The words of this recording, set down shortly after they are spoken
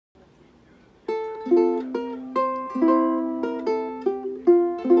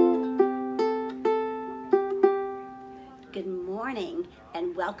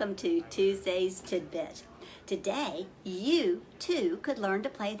welcome to Tuesday's Tidbit. Today, you too could learn to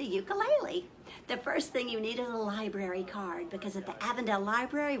play the ukulele. The first thing you need is a library card, because at the Avondale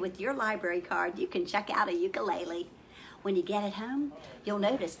Library with your library card, you can check out a ukulele. When you get it home, you'll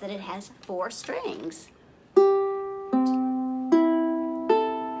notice that it has 4 strings.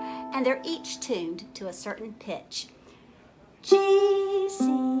 And they're each tuned to a certain pitch. G, C,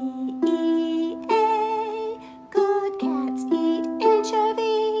 E, A, good cats eat anchovies.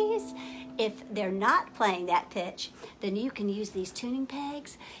 If they're not playing that pitch, then you can use these tuning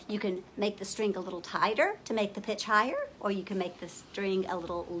pegs. You can make the string a little tighter to make the pitch higher, or you can make the string a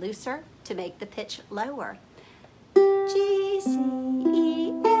little looser to make the pitch lower. G, C,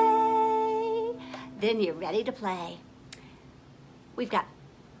 E, A. Then you're ready to play. We've got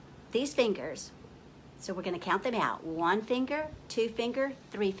these fingers, so we're going to count them out. 1 finger, 2 finger,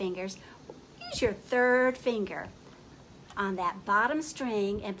 3 fingers. Use your 3rd finger on that bottom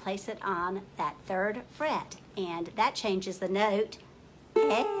string and place it on that 3rd fret, and that changes the note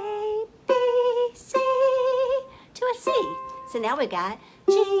A, B, C to a C. So now we got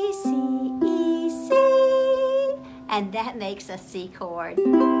G, C, E, C, and that makes a C chord.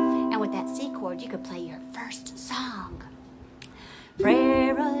 And with that C chord, you could play your first song.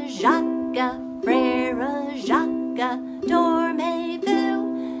 Frère Jacques,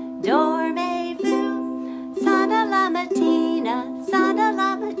 dormez-vous, sana la matina,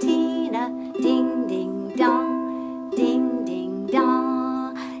 ding, ding, dong.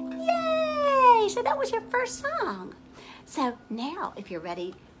 Yay! So that was your first song. So now, if you're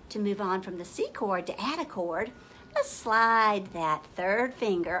ready to move on from the C chord to add a chord, let's slide that 3rd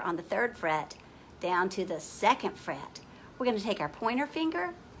finger on the 3rd fret down to the 2nd fret. We're going to take our pointer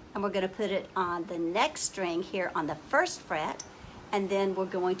finger and we're going to put it on the next string here on the 1st fret, and then we're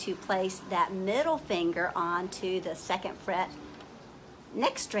going to place that middle finger onto the 2nd fret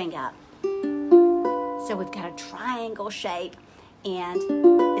next string up. So we've got a triangle shape, and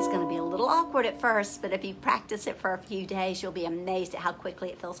it's going to be a little awkward at first, but if you practice it for a few days, you'll be amazed at how quickly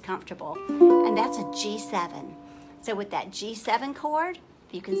it feels comfortable. And that's a G7. So with that G7 chord,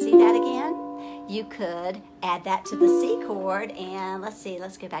 if you can see that again, you could add that to the C chord, and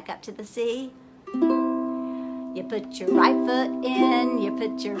let's go back up to the C. You put your right foot in, you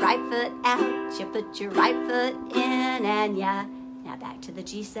put your right foot out, you put your right foot in, and yeah. Now back to the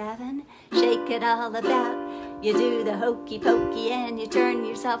G7, shake it all about. You do the hokey pokey and you turn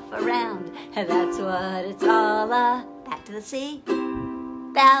yourself around, and that's what it's all back to the C.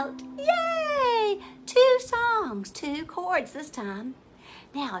 About, yay! 2 songs, 2 chords this time.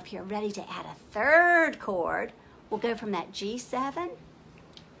 Now, if you're ready to add a 3rd chord, we'll go from that G7.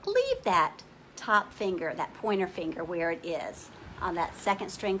 Leave that top finger, that pointer finger, where it is on that 2nd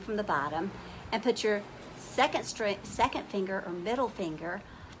string from the bottom, and put your 2nd finger or middle finger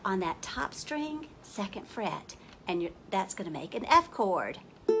on that top string, 2nd fret, and that's going to make an F chord.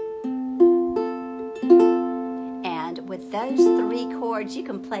 And with those 3 chords, you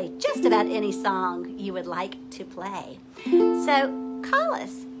can play just about any song you would like to play. So call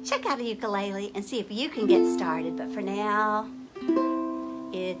us, check out a ukulele, and see if you can get started. But for now,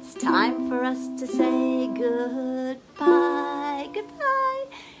 it's time for us to say goodbye, goodbye.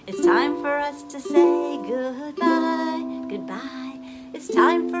 It's time for us to say goodbye, goodbye. It's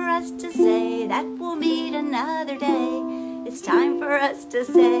time for us to say that we'll meet another day. It's time for us to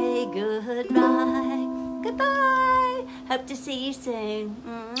say goodbye, goodbye. Hope to see you soon.